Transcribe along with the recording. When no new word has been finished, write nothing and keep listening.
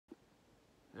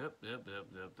Yep.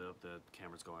 The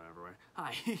camera's going everywhere.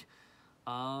 Hi.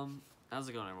 How's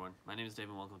it going, everyone? My name is Dave,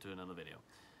 and welcome to another video.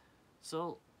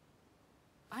 So,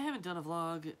 I haven't done a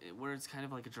vlog where it's kind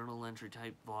of like a journal entry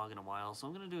type vlog in a while, so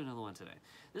I'm going to do another one today.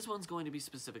 This one's going to be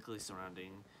specifically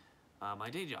surrounding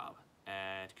my day job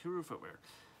at Kuru Footwear,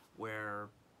 where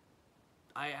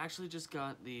I actually just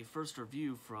got the first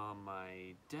review from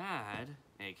my dad,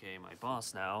 aka my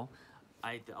boss now.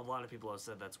 A lot of people have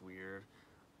said that's weird.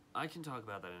 I can talk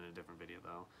about that in a different video,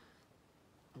 though,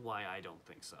 why I don't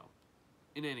think so.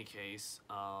 In any case,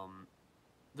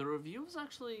 the review was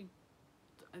actually,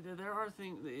 there are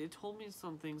things, it told me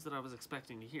some things that I was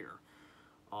expecting to hear.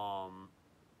 A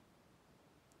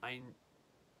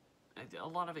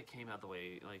lot of it came out the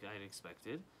way, like, I'd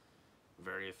expected.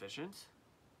 Very efficient,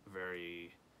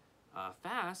 very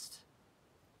fast,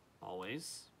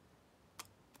 always.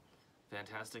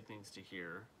 Fantastic things to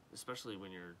hear, especially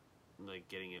when you're like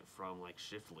getting it from like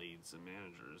shift leads and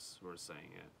managers who are saying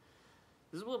it.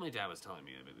 This is what my dad was telling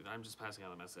me. I'm just passing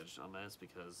on a message on this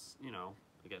because, you know,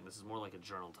 again, this is more like a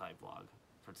journal type vlog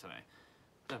for today.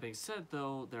 That being said,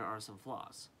 though, there are some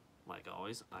flaws. Like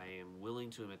always, I am willing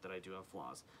to admit that I do have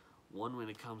flaws. One, when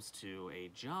it comes to a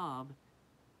job,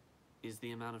 is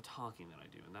the amount of talking that I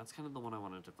do, and that's kind of the one I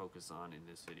wanted to focus on in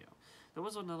this video. There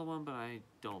was another one, but I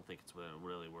don't think it's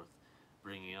really worth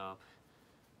bringing up.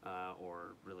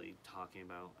 Or really talking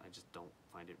about. I just don't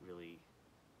find it really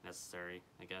necessary,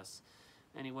 I guess.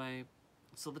 Anyway,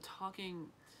 so the talking,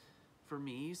 for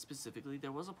me specifically,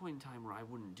 there was a point in time where I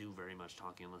wouldn't do very much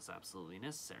talking unless absolutely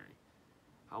necessary.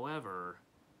 However,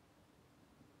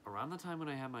 around the time when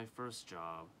I had my first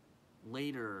job,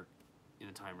 later in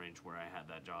the time range where I had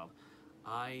that job,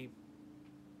 I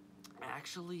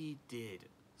actually did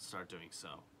start doing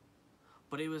so.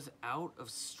 But it was out of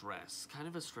stress, kind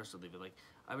of a stress reliever. Like,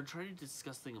 I would try to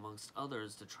discuss things amongst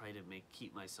others to try to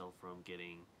keep myself from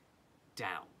getting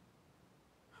down.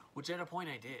 Which at a point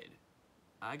I did.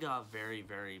 I got very,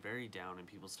 very, very down, and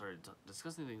people started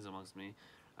discussing things amongst me.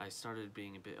 I started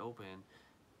being a bit open.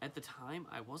 At the time,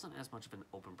 I wasn't as much of an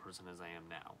open person as I am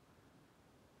now.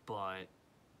 But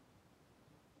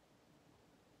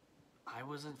I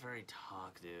wasn't very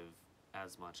talkative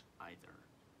as much either.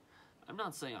 I'm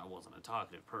not saying I wasn't a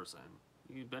talkative person.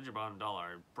 You bet your bottom dollar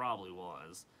I probably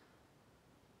was.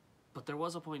 But there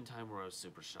was a point in time where I was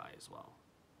super shy as well.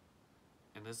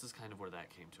 And this is kind of where that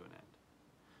came to an end.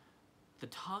 The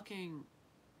talking,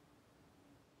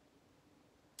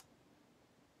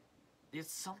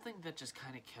 it's something that just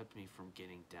kind of kept me from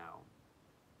getting down.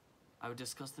 I would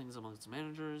discuss things amongst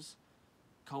managers,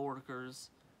 coworkers,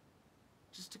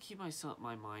 just to keep my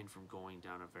mind from going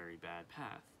down a very bad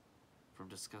path. From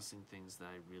discussing things that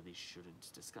I really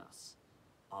shouldn't discuss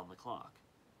on the clock.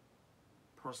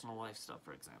 Personal life stuff,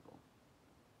 for example.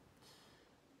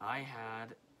 I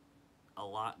had a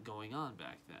lot going on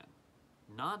back then.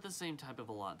 Not the same type of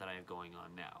a lot that I have going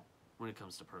on now when it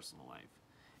comes to personal life.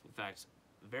 In fact,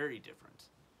 very different.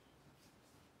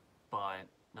 But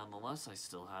nonetheless, I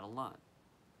still had a lot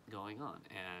going on,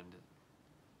 and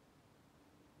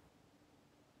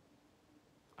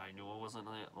I knew I wasn't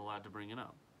allowed to bring it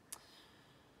up.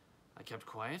 I kept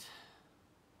quiet,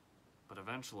 but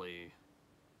eventually,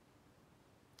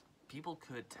 people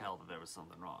could tell that there was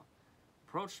something wrong.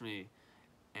 Approached me,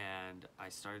 and I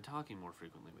started talking more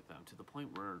frequently with them, to the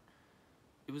point where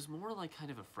it was more like kind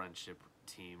of a friendship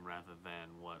team rather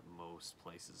than what most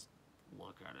places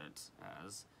look at it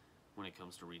as when it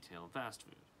comes to retail and fast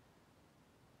food.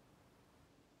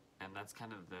 And that's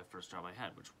kind of the first job I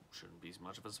had, which shouldn't be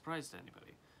much of a surprise to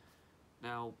anybody.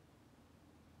 Now,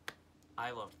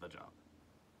 I loved the job.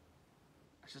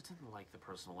 I just didn't like the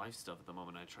personal life stuff at the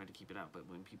moment. I tried to keep it out, but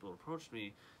when people approached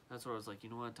me, that's where I was like, you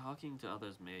know what, talking to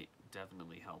others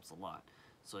definitely helps a lot.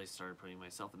 So I started putting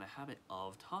myself in the habit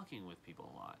of talking with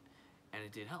people a lot, and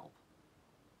it did help.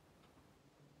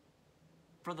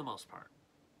 For the most part.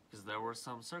 Because there were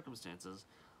some circumstances,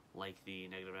 like the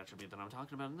negative attribute that I'm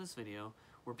talking about in this video,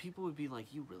 where people would be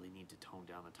like, you really need to tone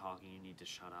down the talking, you need to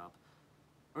shut up.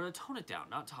 Or tone it down,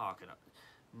 not talk it up.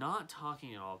 Not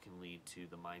talking at all can lead to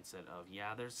the mindset of,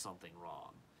 yeah, there's something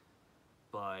wrong.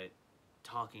 But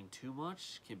talking too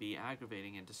much can be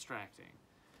aggravating and distracting.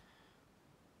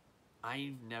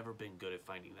 I've never been good at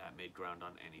finding that mid-ground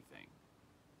on anything.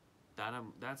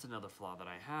 That's another flaw that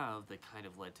I have that kind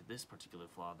of led to this particular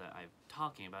flaw that I'm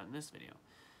talking about in this video.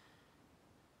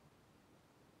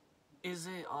 Is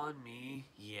it on me?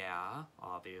 Yeah,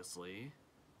 obviously.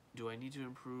 Do I need to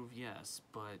improve? Yes,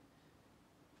 but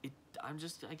I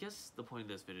guess the point of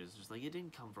this video is just like, it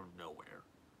didn't come from nowhere.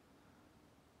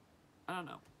 I don't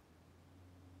know.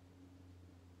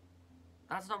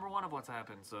 that's number one of what's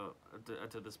happened. So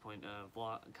to this point,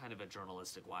 kind of a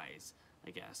journalistic wise,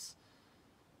 I guess.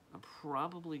 I'm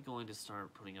probably going to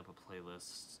start putting up a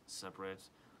playlist separate.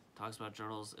 Talks about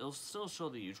journals. It'll still show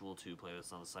the usual two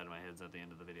playlists on the side of my heads at the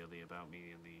end of the video, the About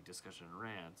Me and the Discussion and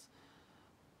Rants,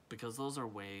 because those are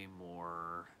way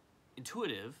more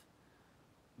intuitive.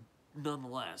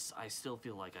 Nonetheless, I still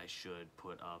feel like I should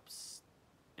put up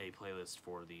a playlist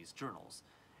for these journals.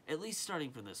 At least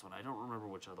starting from this one. I don't remember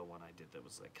which other one I did that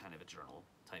was like kind of a journal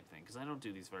type thing, because I don't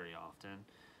do these very often.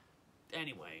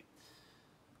 Anyway,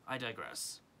 I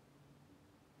digress.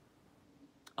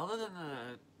 Other than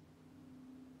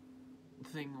the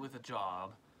thing with a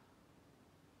job,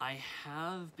 I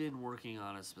have been working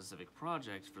on a specific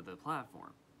project for the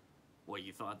platform. What,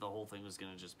 you thought the whole thing was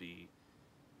going to just be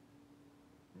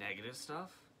negative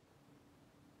stuff?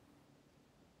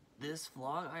 This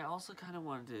vlog, I also kind of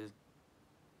wanted to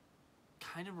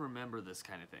kind of remember this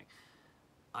kind of thing.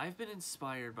 I've been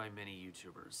inspired by many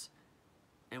YouTubers,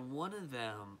 and one of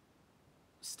them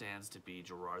stands to be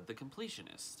Gerard the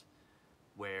Completionist,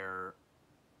 where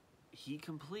he's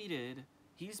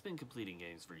been completing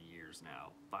games for years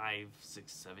now. 5,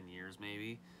 6, 7 years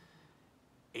maybe.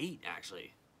 8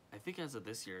 actually. I think as of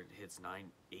this year it hits 8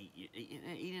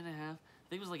 and a half. I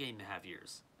think it was like 8.5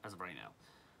 years as of right now.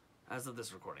 As of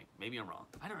this recording. Maybe I'm wrong.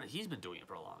 I don't know. He's been doing it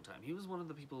for a long time. He was one of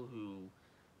the people who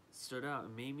stood out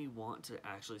and made me want to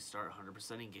actually start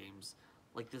 100%ing games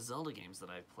like the Zelda games that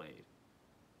I've played.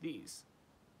 These.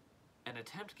 And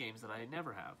attempt games that I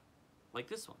never have. Like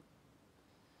this one.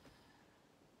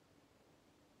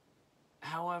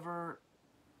 However,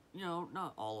 you know,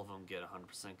 not all of them get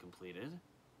 100% completed.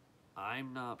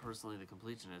 I'm not personally the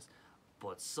completionist,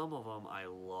 but some of them I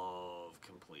love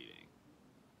completing.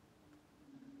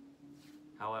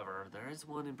 However, there is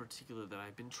one in particular that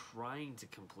I've been trying to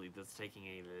complete that's taking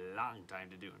a long time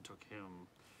to do, and took him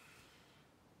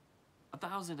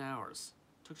 1,000 hours.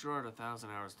 Took Gerard 1,000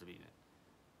 hours to beat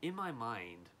it. In my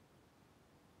mind,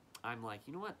 I'm like,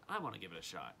 you know what? I want to give it a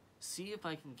shot. See if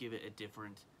I can give it a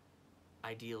different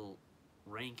ideal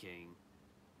ranking,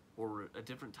 or a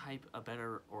different type, a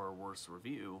better or a worse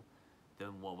review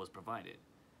than what was provided,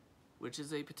 which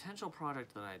is a potential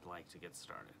product that I'd like to get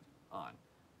started on.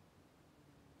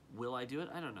 Will I do it?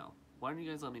 I don't know. Why don't you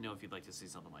guys let me know if you'd like to see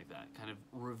something like that, kind of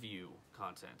review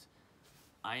content.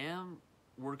 I am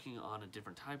working on a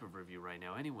different type of review right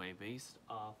now anyway, based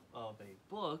off of a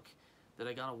book that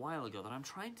I got a while ago that I'm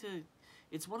trying to...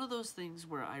 It's one of those things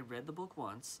where I read the book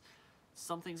once.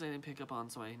 Some things I didn't pick up on,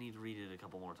 so I need to read it a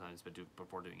couple more times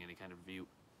before doing any kind of review,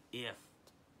 if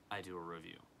I do a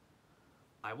review.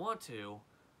 I want to,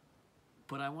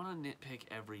 but I want to nitpick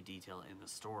every detail in the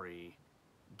story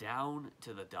down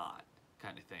to the dot,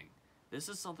 kind of thing. This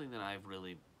is something that I've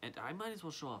really... And I might as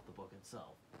well show off the book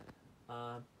itself.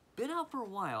 Been out for a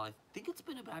while. I think it's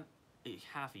been about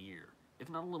half a year, if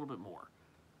not a little bit more.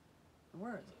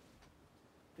 Where is it?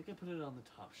 I think I put it on the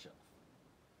top shelf.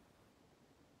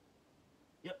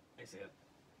 Yep, I see it.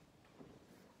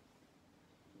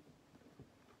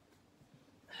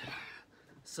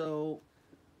 So,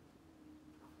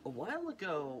 a while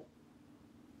ago,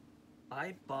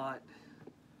 I bought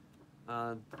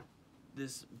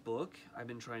this book. I've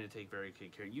been trying to take very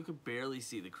good care. You can barely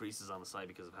see the creases on the side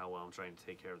because of how well I'm trying to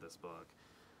take care of this book.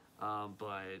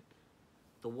 But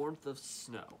The Warmth of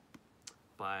Snow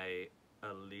by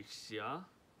Alicia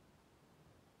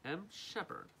M.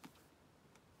 Shepard.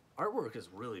 Artwork is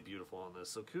really beautiful on this,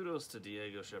 so kudos to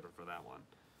Diego Shepard for that one.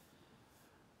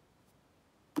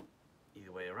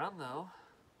 Either way around, though,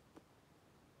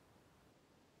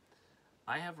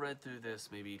 I have read through this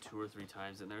maybe 2 or 3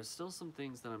 times, and there's still some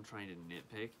things that I'm trying to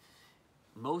nitpick.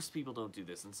 Most people don't do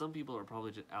this, and some people are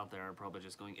probably just out there are probably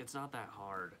just going, it's not that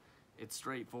hard. It's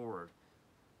straightforward.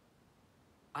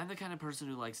 I'm the kind of person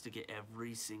who likes to get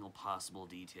every single possible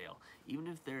detail, even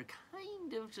if they're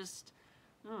kind of just...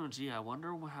 Oh, gee, I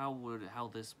wonder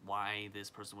why this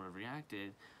person would have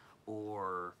reacted,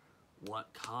 or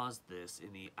what caused this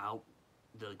in the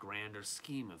grander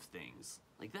scheme of things,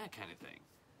 like that kind of thing.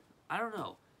 I don't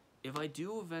know. If I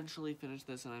do eventually finish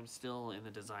this and I'm still in the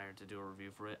desire to do a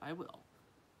review for it, I will.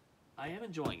 I am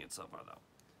enjoying it so far, though.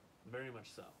 Very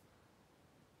much so.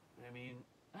 I mean,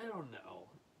 I don't know.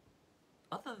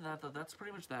 Other than that, though, that's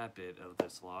pretty much that bit of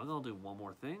this vlog. I'll do one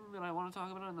more thing that I want to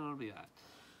talk about, and then it'll be that.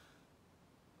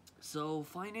 So,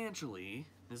 financially,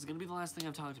 this is going to be the last thing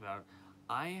I've talked about.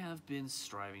 I have been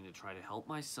striving to try to help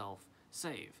myself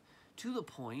save, to the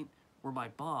point where my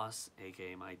boss,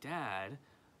 aka my dad,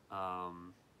 I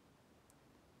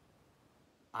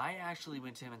actually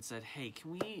went to him and said, hey,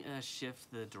 can we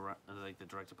shift the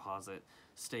direct deposit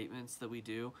statements that we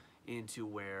do into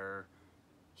where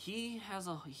he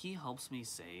helps me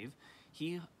save.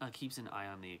 He keeps an eye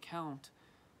on the account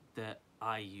that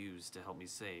I use to help me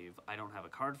save. I don't have a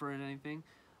card for it or anything.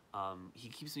 He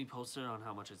keeps me posted on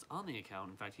how much is on the account.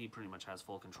 In fact, he pretty much has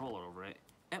full control over it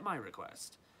at my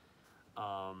request.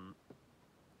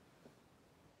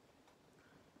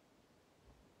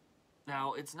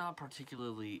 Now, it's not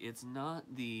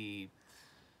the,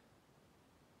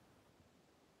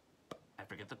 I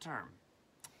forget the term.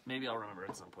 Maybe I'll remember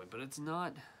at some point, but it's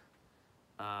not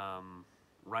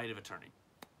right of attorney.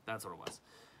 That's what it was.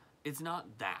 It's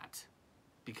not that,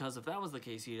 because if that was the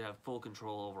case, he'd have full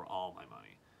control over all my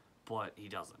money, but he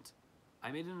doesn't.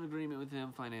 I made an agreement with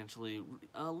him financially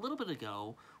a little bit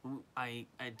ago when I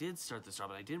did start this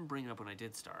job, and I didn't bring it up when I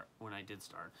did start.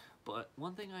 But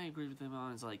one thing I agreed with him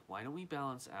on is, like, why don't we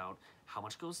balance out how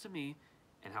much goes to me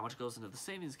and how much goes into the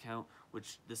savings account,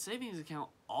 which the savings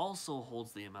account also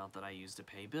holds the amount that I use to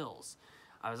pay bills.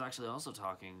 I was actually also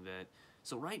talking that,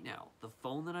 so right now, the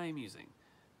phone that I am using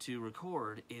to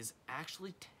record is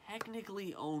actually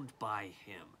technically owned by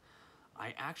him.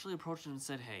 I actually approached him and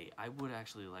said, hey, I would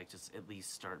actually like to at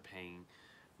least start paying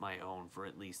my own for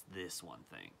at least this one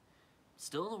thing.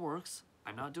 Still in the works.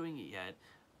 I'm not doing it yet.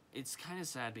 It's kind of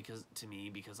sad because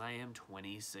I am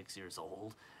 26 years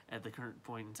old at the current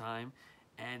point in time,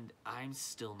 and I'm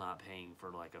still not paying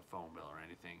for like a phone bill or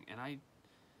anything. And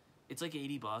it's like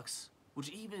 $80, which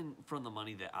even from the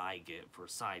money that I get for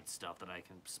side stuff that I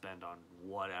can spend on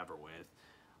whatever with,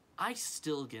 I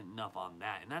still get enough on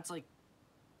that. And that's like,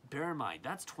 bear in mind,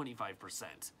 that's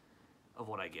 25% of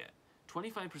what I get.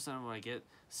 25% of what I get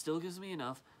still gives me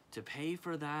enough to pay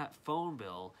for that phone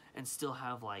bill and still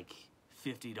have like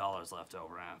 $50 left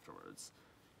over afterwards.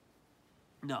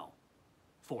 No,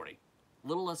 40. A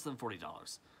little less than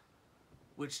 $40.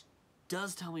 Which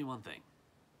does tell me one thing.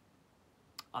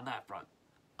 On that front,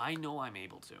 I know I'm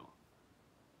able to.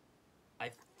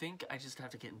 I think I just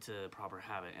have to get into proper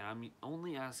habit, and I'm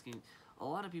only asking. A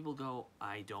lot of people go,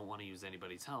 I don't want to use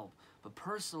anybody's help, but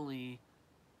personally,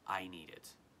 I need it.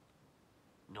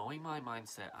 Knowing my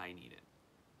mindset, I need it.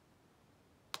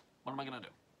 What am I going to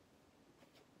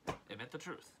do? Admit the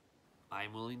truth.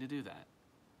 I'm willing to do that.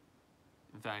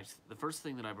 In fact, the first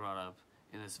thing that I brought up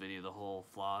in this video, the whole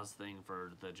flaws thing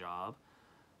for the job,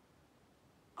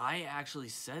 I actually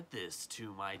said this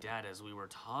to my dad as we were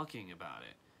talking about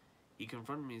it. He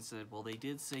confronted me and said, well, they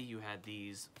did say you had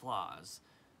these flaws.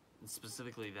 And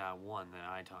specifically that one that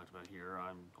I talked about here.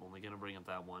 I'm only going to bring up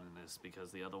that one in this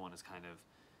because the other one is kind of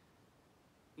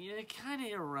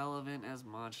irrelevant as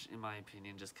much, in my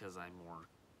opinion, just because I'm more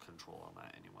control on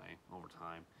that anyway, over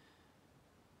time.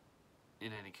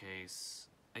 In any case,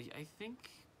 I think,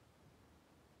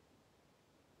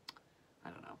 I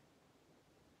don't know.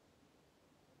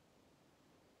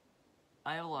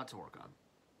 I have a lot to work on.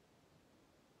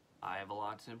 I have a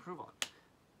lot to improve on.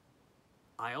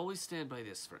 I always stand by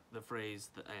the phrase,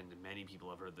 and many people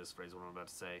have heard this phrase, what I'm about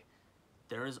to say,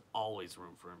 there is always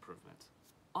room for improvement.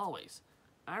 Always.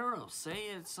 I don't know, say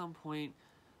at some point,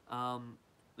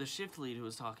 the shift lead who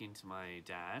was talking to my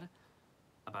dad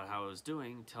about how I was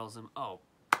doing tells him, oh,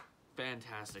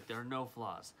 fantastic, there are no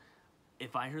flaws.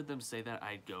 If I heard them say that,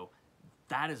 I'd go,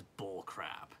 that is bull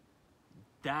crap.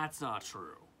 That's not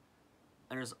true.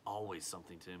 There's always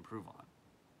something to improve on,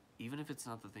 even if it's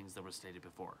not the things that were stated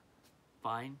before.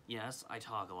 Fine, yes, I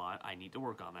talk a lot, I need to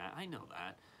work on that, I know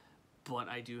that, but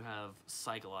I do have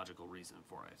psychological reason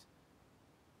for it.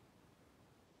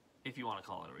 If you want to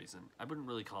call it a reason. I wouldn't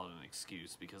really call it an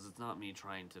excuse, because it's not me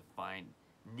trying to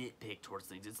nitpick towards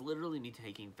things. It's literally me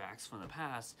taking facts from the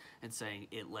past and saying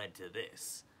it led to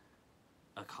this.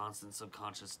 A constant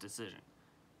subconscious decision.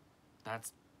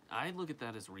 I look at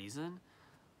that as reason,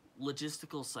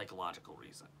 logistical, psychological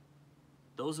reason.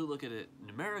 Those who look at it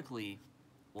numerically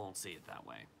won't see it that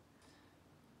way.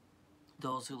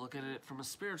 Those who look at it from a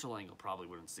spiritual angle probably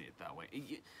wouldn't see it that way.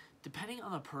 Depending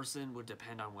on the person would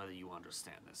depend on whether you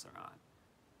understand this or not.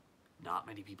 Not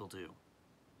many people do.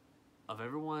 Of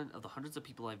the hundreds of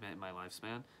people I've met in my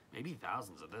lifespan, maybe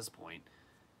thousands at this point,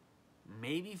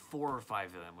 maybe 4 or 5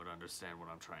 of them would understand what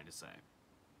I'm trying to say.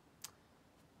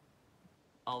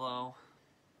 Although,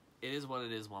 it is what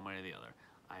it is one way or the other.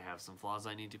 I have some flaws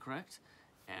I need to correct,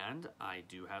 and I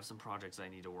do have some projects I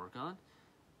need to work on.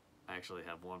 I actually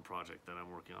have one project that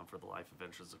I'm working on for the Life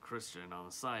Adventures of Christian on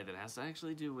the side that has to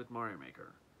actually do with Mario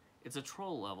Maker. It's a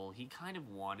troll level. He kind of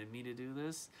wanted me to do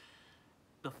this.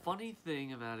 The funny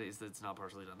thing about it is that it's not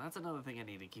partially done. That's another thing I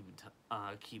need to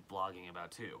keep vlogging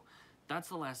about too. That's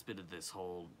the last bit of this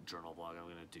whole journal vlog I'm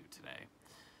going to do today.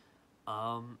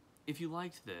 If you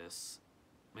liked this,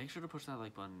 make sure to push that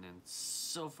like button, and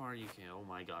so far you can. Oh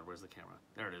my god, where's the camera?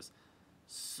 There it is.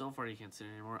 So far you can't see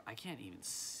it anymore. I can't even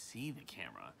see the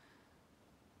camera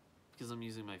because I'm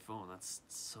using my phone. That's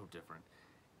so different.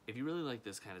 If you really like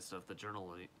this kind of stuff, the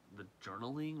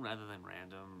journaling rather than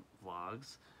random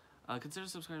vlogs, consider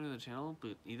subscribing to the channel.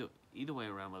 But either way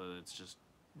around, whether it's just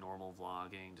normal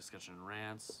vlogging, discussion and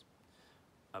rants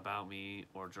about me,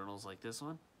 or journals like this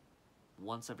one,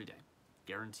 once every day,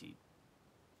 guaranteed.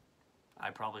 I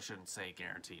probably shouldn't say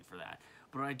guaranteed for that,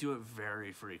 but I do it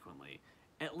very frequently.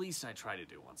 At least I try to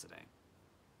do once a day.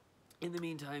 In the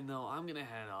meantime, though, I'm gonna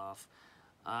head off.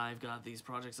 I've got these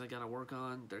projects I gotta work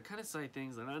on. They're kind of side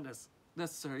things, they're not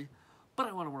necessary, but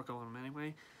I want to work on them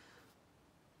anyway.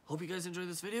 Hope you guys enjoyed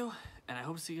this video, and I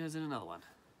hope to see you guys in another one.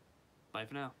 Bye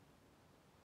for now.